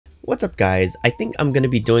What's up guys? I think I'm going to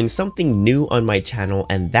be doing something new on my channel,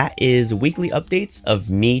 and that is weekly updates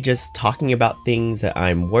of me just talking about things that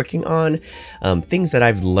I'm working on, things that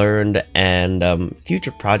I've learned, and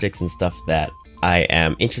future projects and stuff that I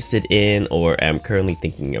am interested in or am currently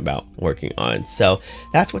thinking about working on. So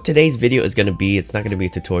that's what today's video is going to be. It's not going to be a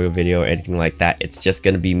tutorial video or anything like that. It's just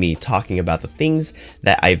going to be me talking about the things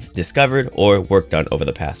that I've discovered or worked on over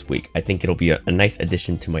the past week. I think it'll be a nice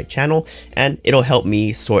addition to my channel, and it'll help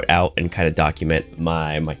me sort out and kind of document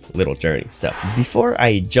my little journey. So before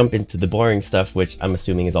I jump into the boring stuff, which I'm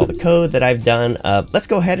assuming is all the code that I've done, let's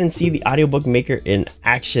go ahead and see the Audiobook Maker in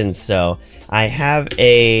action. So I have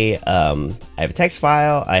a text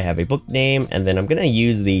file, I have a book name, and then I'm gonna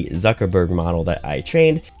use the Zuckerberg model that I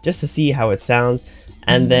trained just to see how it sounds.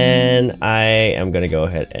 And then I am gonna go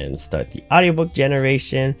ahead and start the audiobook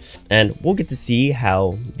generation, and we'll get to see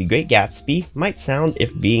how The Great Gatsby might sound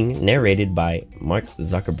if being narrated by Mark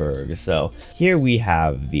Zuckerberg. So here we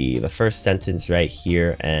have the first sentence right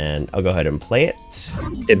here, and I'll go ahead and play it.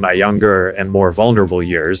 In my younger and more vulnerable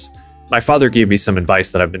years, my father gave me some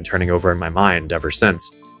advice that I've been turning over in my mind ever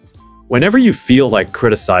since. Whenever you feel like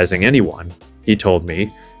criticizing anyone, he told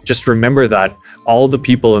me, just remember that all the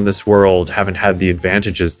people in this world haven't had the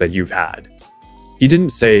advantages that you've had. He didn't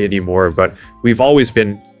say anymore, but we've always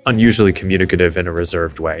been unusually communicative in a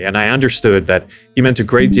reserved way, and I understood that he meant a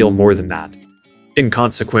great deal more than that. In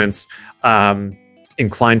consequence,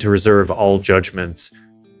 inclined to reserve all judgments,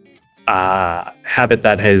 a habit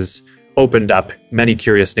that has opened up many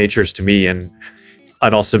curious natures to me, and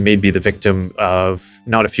also made me the victim of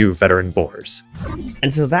not a few veteran bores.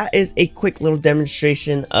 And so that is a quick little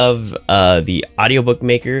demonstration of the Audiobook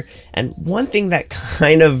Maker. And one thing that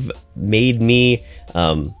kind of made me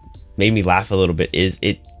laugh a little bit is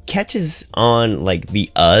it catches on like the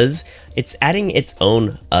uhs. It's adding its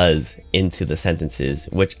own uhs into the sentences,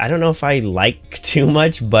 which I don't know if I like too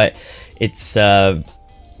much, but it's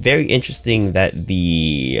very interesting that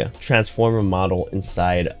the transformer model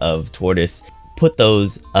inside of Tortoise put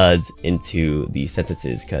those uhs into the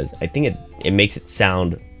sentences, because I think it makes it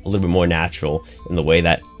sound a little bit more natural in the way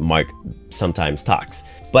that Mark sometimes talks.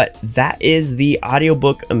 But that is the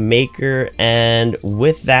Audiobook Maker, and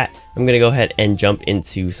with that I'm gonna go ahead and jump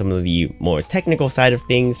into some of the more technical side of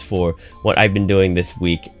things for what I've been doing this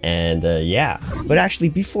week. And yeah, but actually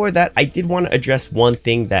before that, I did want to address one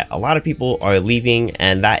thing that a lot of people are leaving,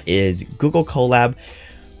 and that is Google Collab.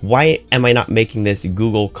 Why am I not making this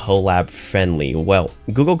Google Collab friendly? Well,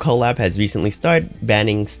 Google Collab has recently started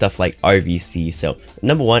banning stuff like RVC. So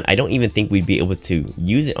number one, I don't even think we'd be able to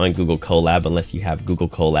use it on Google Collab unless you have Google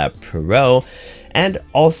Collab Pro. And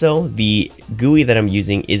also the GUI that I'm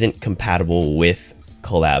using isn't compatible with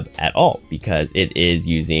Collab at all, because it is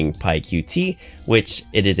using PyQt, which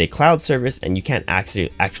it is a cloud service, and you can't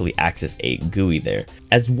actually access a GUI there.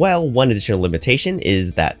 As well, one additional limitation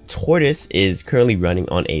is that Tortoise is currently running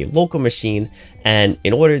on a local machine, and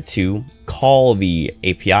in order to call the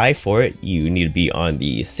API for it, you need to be on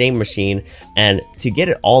the same machine. And to get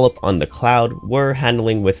it all up on the cloud, we're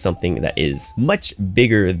handling with something that is much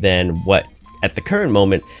bigger than what at the current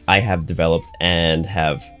moment I have developed and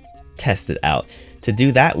have tested out. To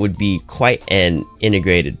do that would be quite an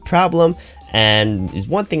integrated problem, and is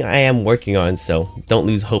one thing I am working on, so don't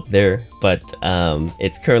lose hope there. But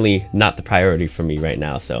it's currently not the priority for me right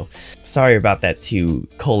now, so sorry about that to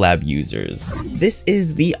Collab users. This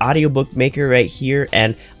is the Audiobook Maker right here,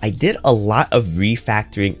 and I did a lot of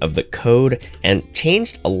refactoring of the code and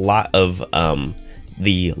changed a lot of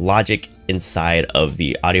the logic inside of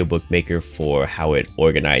the Audiobook Maker for how it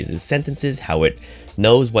organizes sentences, how it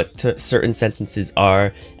knows what certain sentences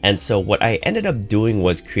are. And so what I ended up doing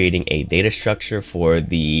was creating a data structure for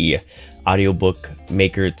the Audiobook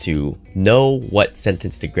Maker to know what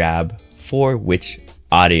sentence to grab for which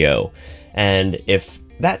audio. And if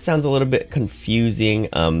that sounds a little bit confusing,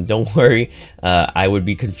 don't worry, I would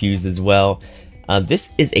be confused as well.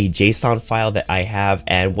 This is a JSON file that I have,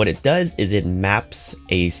 and what it does is it maps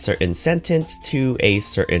a certain sentence to a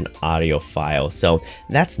certain audio file. So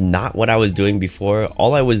that's not what I was doing before.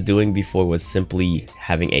 All I was doing before was simply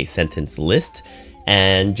having a sentence list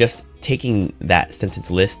and just taking that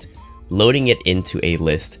sentence list, loading it into a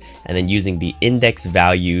list, and then using the index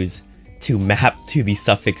values to map to the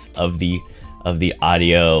suffix of the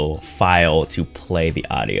audio file to play the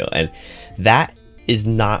audio. And that is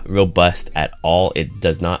not robust at all. It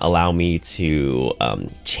does not allow me to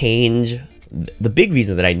change. The big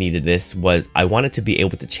reason that I needed this was I wanted to be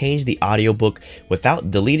able to change the audiobook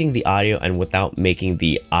without deleting the audio and without making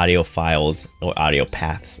the audio files or audio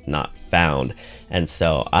paths not found. And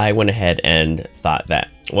so I went ahead and thought that,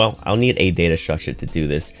 well, I'll need a data structure to do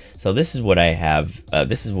this. So this is what I have,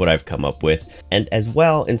 this is what I've come up with. And as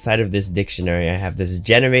well, inside of this dictionary, I have this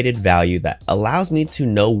generated value that allows me to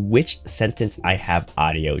know which sentence I have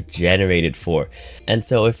audio generated for. And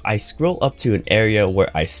so if I scroll up to an area where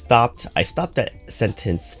I stopped at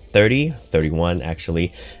sentence 30, 31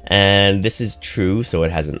 actually, and this is true, so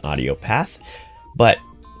it has an audio path. But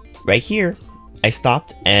right here, I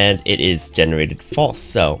stopped and it is generated false.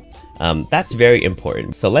 So that's very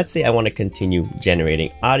important. So let's say I want to continue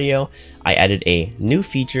generating audio. I added a new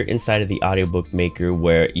feature inside of the Audiobook Maker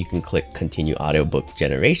where you can click continue audiobook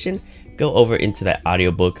generation, go over into that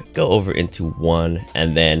audiobook, go over into one,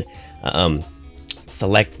 and then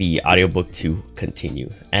select the audiobook to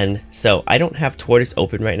continue. And so I don't have Tortoise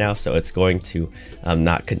open right now, so it's going to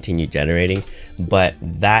not continue generating, but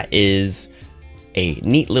that is a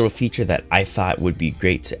neat little feature that I thought would be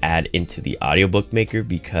great to add into the Audiobook Maker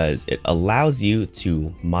because it allows you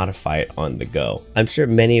to modify it on the go. I'm sure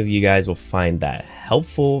many of you guys will find that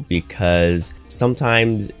helpful because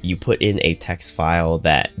sometimes you put in a text file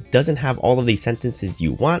that doesn't have all of these sentences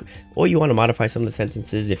you want, or you want to modify some of the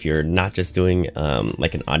sentences if you're not just doing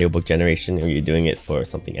like an audiobook generation or you're doing it for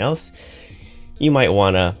something else. You might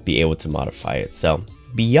want to be able to modify it. So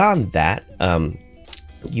beyond that,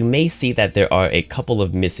 you may see that there are a couple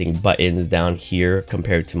of missing buttons down here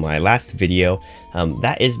compared to my last video.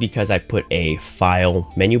 That is because I put a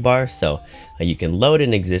file menu bar, so you can load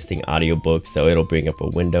an existing audiobook, so it'll bring up a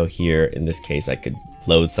window here. In this case, I could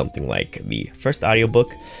load something like the first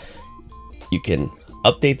audiobook. You can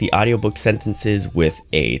update the audiobook sentences with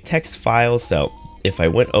a text file, so if I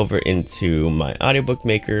went over into my Audiobook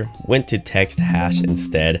Maker, went to text hash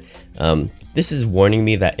instead, this is warning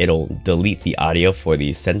me that it'll delete the audio for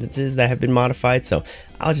these sentences that have been modified. So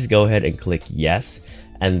I'll just go ahead and click yes,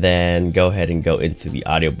 and then go ahead and go into the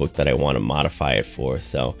audiobook that I want to modify it for.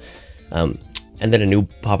 So, and then a new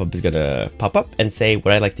pop-up is gonna pop up and say,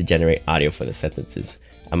 would I like to generate audio for the sentences?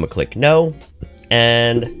 I'm gonna click no,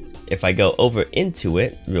 and if I go over into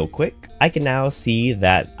it real quick, I can now see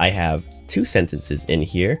that I have two sentences in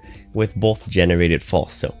here with both generated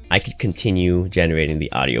false, so I could continue generating the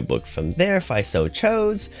audiobook from there if I so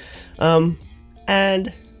chose.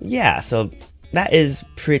 And yeah, so that is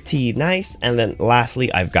pretty nice. And then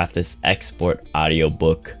lastly, I've got this export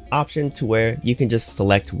audiobook option to where you can just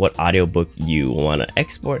select what audiobook you want to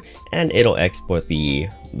export, and it'll export the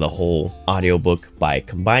whole audiobook by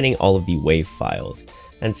combining all of the WAV files.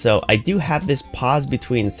 And so I do have this pause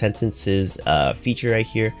between sentences feature right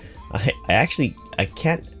here. I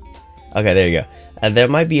can't, okay, there you go. There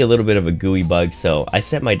might be a little bit of a GUI bug, so I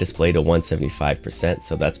set my display to 175%,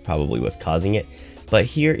 so that's probably what's causing it. But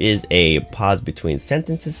here is a pause between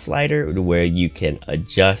sentences slider where you can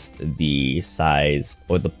adjust the size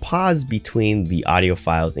or the pause between the audio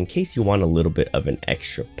files in case you want a little bit of an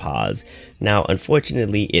extra pause. Now,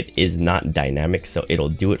 unfortunately, it is not dynamic, so it'll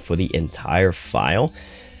do it for the entire file.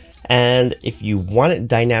 And if you want it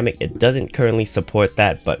dynamic, it doesn't currently support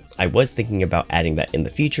that, but I was thinking about adding that in the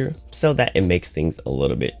future so that it makes things a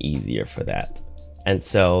little bit easier for that. And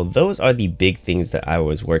so those are the big things that I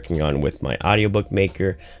was working on with my Audiobook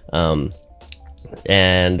Maker.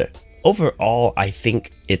 And overall, I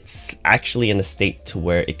think it's actually in a state to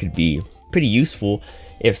where it could be pretty useful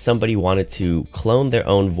if somebody wanted to clone their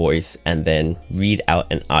own voice and then read out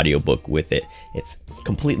an audiobook with it. It's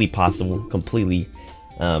completely possible, completely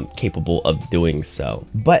capable of doing so.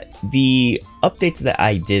 But the updates that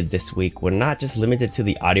I did this week were not just limited to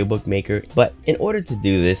the Audiobook Maker, but in order to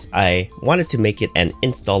do this, I wanted to make it an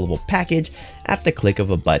installable package at the click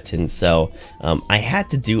of a button. So I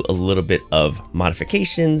had to do a little bit of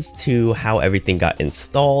modifications to how everything got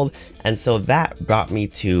installed, and so that brought me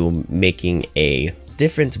to making a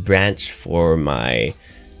different branch for my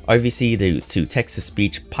RVC to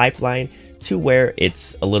text-to-speech pipeline, to where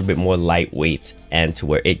it's a little bit more lightweight and to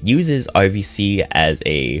where it uses RVC as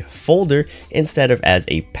a folder instead of as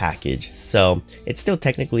a package. So it's still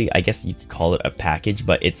technically, I guess you could call it a package,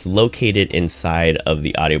 but it's located inside of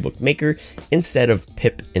the Audiobook Maker instead of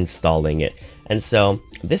pip installing it. And so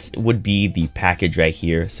this would be the package right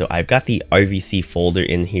here. So I've got the RVC folder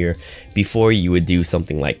in here. Before, you would do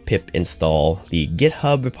something like pip install the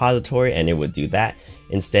GitHub repository and it would do that.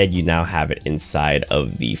 Instead, you now have it inside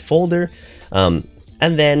of the folder. And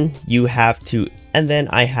then you have to, and then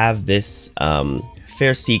I have this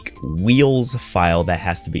FairSeek wheels file that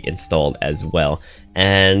has to be installed as well.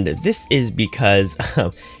 And this is because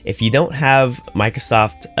if you don't have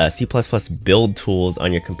Microsoft C++ build tools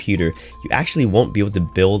on your computer, you actually won't be able to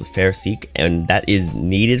build FairSeek, and that is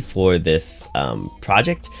needed for this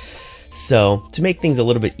project. So to make things a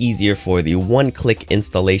little bit easier for the one-click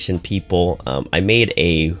installation people, I made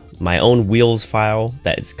my own wheels file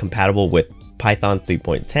that is compatible with Python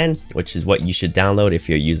 3.10, which is what you should download if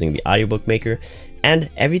you're using the Audiobook Maker. And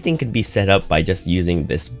everything can be set up by just using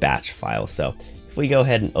this batch file. So if we go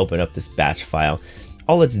ahead and open up this batch file,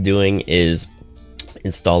 all it's doing is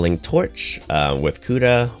installing Torch with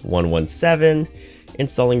CUDA 117,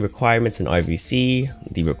 installing requirements in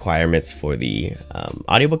RVC, the requirements for the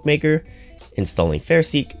Audiobook Maker, installing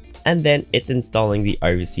FairSeek, and then it's installing the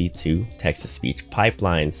RVC to text-to-speech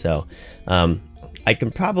pipeline. So I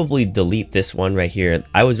can probably delete this one right here.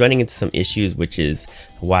 I was running into some issues, which is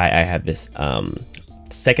why I have this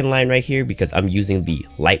second line right here, because I'm using the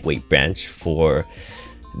lightweight branch for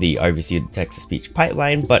the RVC text-to-speech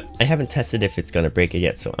pipeline, but I haven't tested if it's going to break it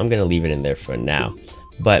yet, so I'm going to leave it in there for now.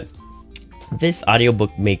 But this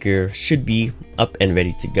Audiobook Maker should be up and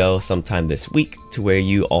ready to go sometime this week, to where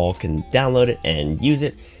you all can download it and use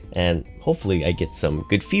it, and hopefully I get some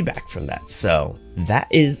good feedback from that. So that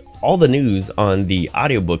is all the news on the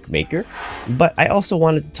Audiobook Maker, but I also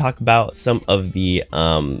wanted to talk about some of the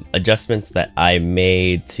adjustments that I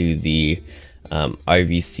made to the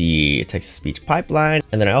RVC text-to-speech pipeline,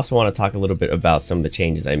 and then I also want to talk a little bit about some of the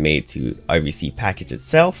changes I made to RVC package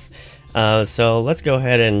itself. So let's go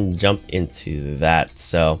ahead and jump into that.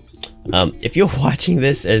 So if you're watching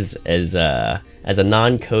this as a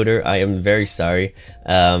non-coder, I am very sorry.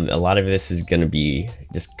 A lot of this is going to be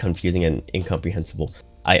just confusing and incomprehensible.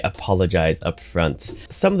 I apologize up front.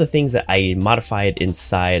 Some of the things that I modified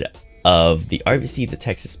inside of the RVC to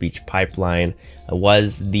text-to-speech pipeline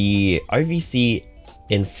was the RVC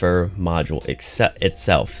infer module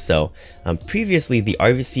itself. So previously the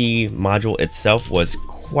RVC module itself was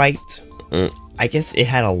quite, I guess it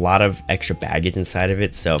had a lot of extra baggage inside of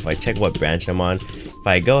it. So if I check what branch I'm on, if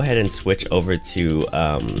I go ahead and switch over to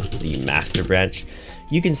the master branch,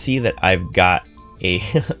 you can see that I've got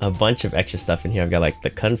a bunch of extra stuff in here. I've got like the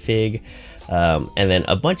config and then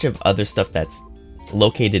a bunch of other stuff that's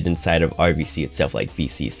located inside of RVC itself, like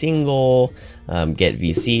VC single, get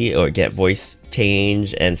VC or get voice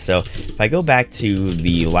change. And so if I go back to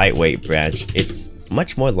the lightweight branch, it's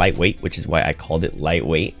much more lightweight, which is why I called it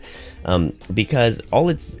lightweight, because all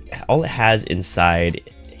it has inside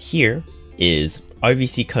here is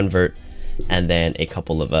RVC convert and then a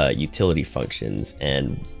couple of utility functions,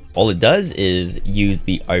 and all it does is use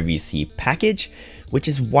the RVC package, which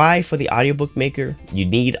is why for the Audiobook Maker you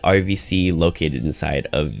need RVC located inside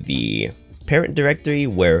of the parent directory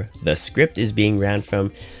where the script is being ran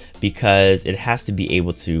from, because it has to be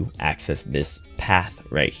able to access this path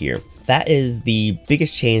right here. That is the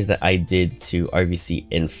biggest change that I did to RVC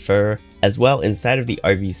infer. As well, inside of the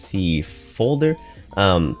RVC folder,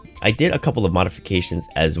 I did a couple of modifications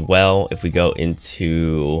as well. If we go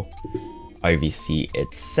into RVC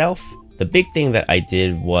itself, the big thing that I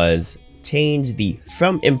did was change the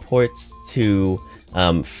from imports to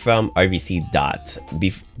from RVC dot.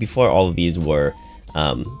 Before, all of these were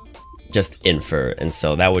just infer, and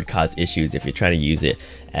so that would cause issues if you're trying to use it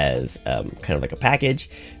as kind of like a package,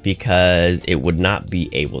 because it would not be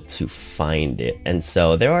able to find it. And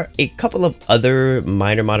so there are a couple of other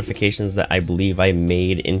minor modifications that I believe I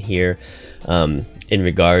made in here in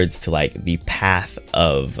regards to like the path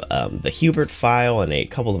of the Hubert file and a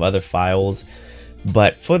couple of other files.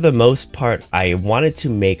 But for the most part, I wanted to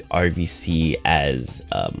make RVC as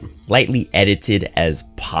lightly edited as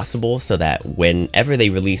possible, so that whenever they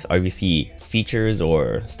release RVC features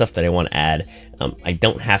or stuff that I want to add, I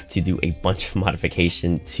don't have to do a bunch of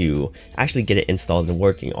modification to actually get it installed and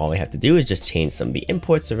working. All I have to do is just change some of the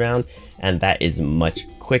imports around, and that is much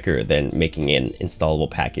quicker than making an installable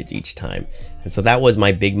package each time. And so that was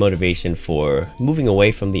my big motivation for moving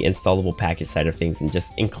away from the installable package side of things and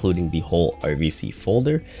just including the whole RVC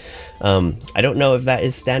folder. I don't know if that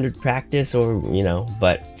is standard practice or, you know,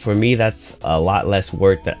 but for me that's a lot less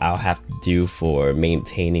work that I'll have to do for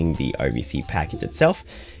maintaining the RVC package itself.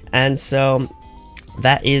 And so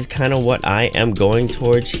that is kind of what I am going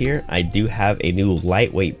towards here. I do have a new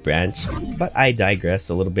lightweight branch, but I digress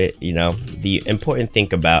a little bit. You know, the important thing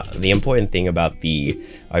about the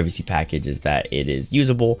RVC package is that it is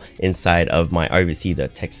usable inside of my RVC, the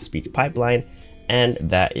text-to-speech pipeline, and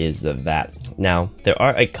that is that. Now, there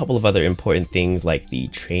are a couple of other important things like the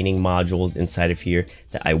training modules inside of here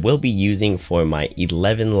that I will be using for my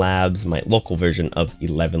 11 Labs, my local version of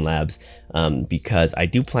 11 Labs, because I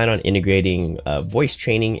do plan on integrating voice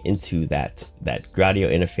training into that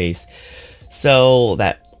Gradio interface, so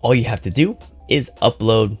that all you have to do is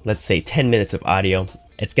upload, let's say, 10 minutes of audio.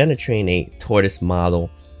 It's going to train a tortoise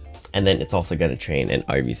model, and then it's also going to train an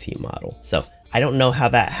RVC model. So I don't know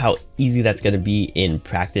how easy that's going to be in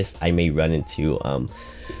practice. I may run into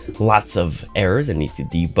lots of errors and need to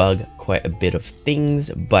debug quite a bit of things,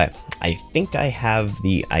 but I think I have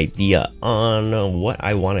the idea on what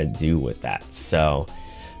I want to do with that. So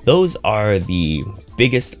those are the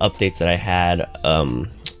biggest updates that I had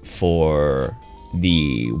for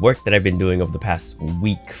the work that I've been doing over the past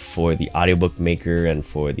week for the Audiobook Maker and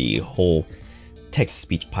for the whole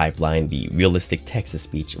text-to-speech pipeline, the realistic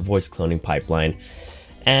text-to-speech voice cloning pipeline.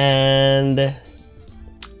 And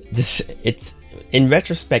it's in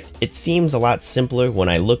retrospect, it seems a lot simpler. When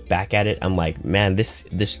I look back at it, I'm like, man, this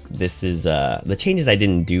is the changes I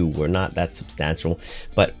didn't do were not that substantial,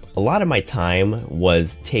 but a lot of my time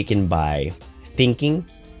was taken by thinking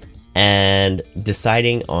and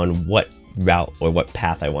deciding on what route or what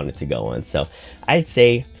path I wanted to go on. So I'd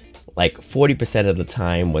say like 40% of the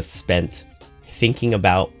time was spent thinking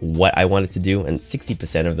about what I wanted to do, and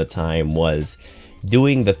 60% of the time was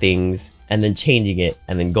doing the things and then changing it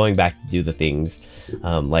and then going back to do the things.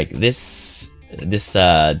 Like this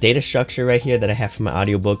data structure right here that I have for my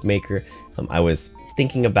Audiobook Maker, I was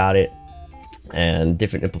thinking about it and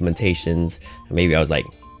different implementations. Maybe I was like,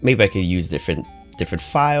 maybe I could use different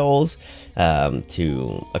files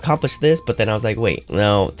to accomplish this, but then I was like, wait,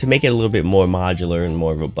 no, to make it a little bit more modular and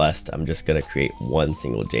more robust, I'm just gonna create one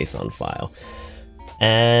single JSON file.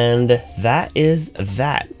 And that is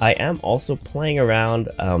that. I am also playing around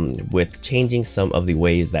with changing some of the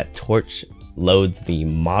ways that Torch loads the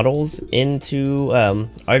models into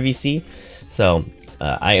RVC. So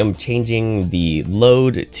I am changing the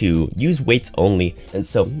load to use weights only. And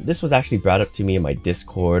so this was actually brought up to me in my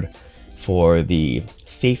Discord for the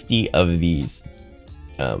safety of these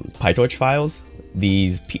PyTorch files.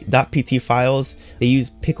 These .pt files, they use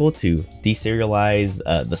Pickle to deserialize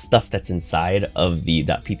the stuff that's inside of the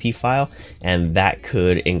 .pt file, and that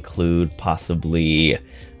could include possibly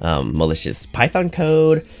malicious Python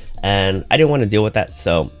code, and I didn't want to deal with that.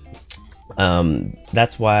 So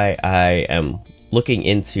that's why I am looking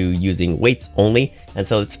into using weights only. And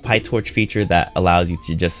so it's a PyTorch feature that allows you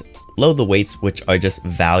to just load the weights, which are just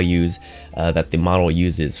values that the model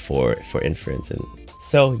uses for inference. And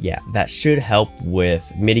so yeah, that should help with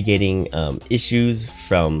mitigating issues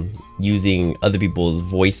from using other people's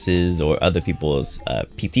voices or other people's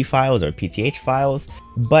PT files or PTH files.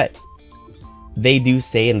 But they do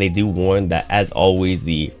say, and they do warn, that as always,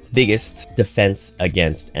 the biggest defense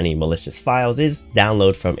against any malicious files is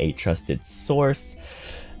download from a trusted source.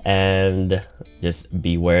 And just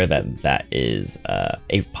beware that that is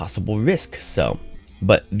a possible risk. So,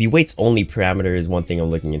 but the weights only parameter is one thing I'm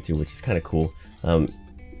looking into, which is kind of cool.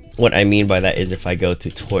 What I mean by that is if I go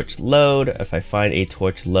to torch load, if I find a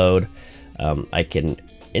torch load, I can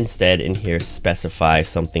instead in here specify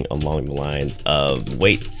something along the lines of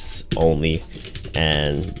weights only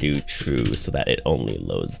and do true, so that it only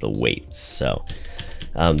loads the weights. So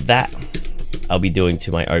that I'll be doing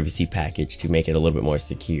to my RVC package to make it a little bit more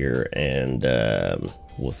secure, and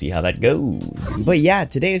we'll see how that goes. But yeah,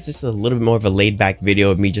 today is just a little bit more of a laid back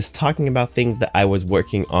video of me just talking about things that I was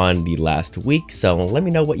working on the last week. So let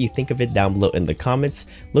me know what you think of it down below in the comments.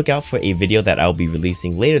 Look out for a video that I'll be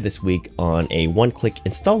releasing later this week on a one-click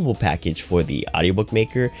installable package for the Audiobook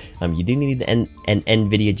Maker. You do need an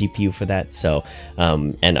NVIDIA GPU for that. So,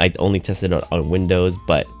 and I only tested it on Windows,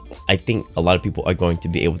 but I think a lot of people are going to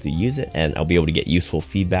be able to use it, and I'll be able to get useful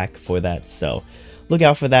feedback for that. So look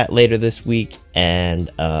out for that later this week, and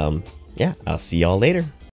yeah, I'll see y'all later.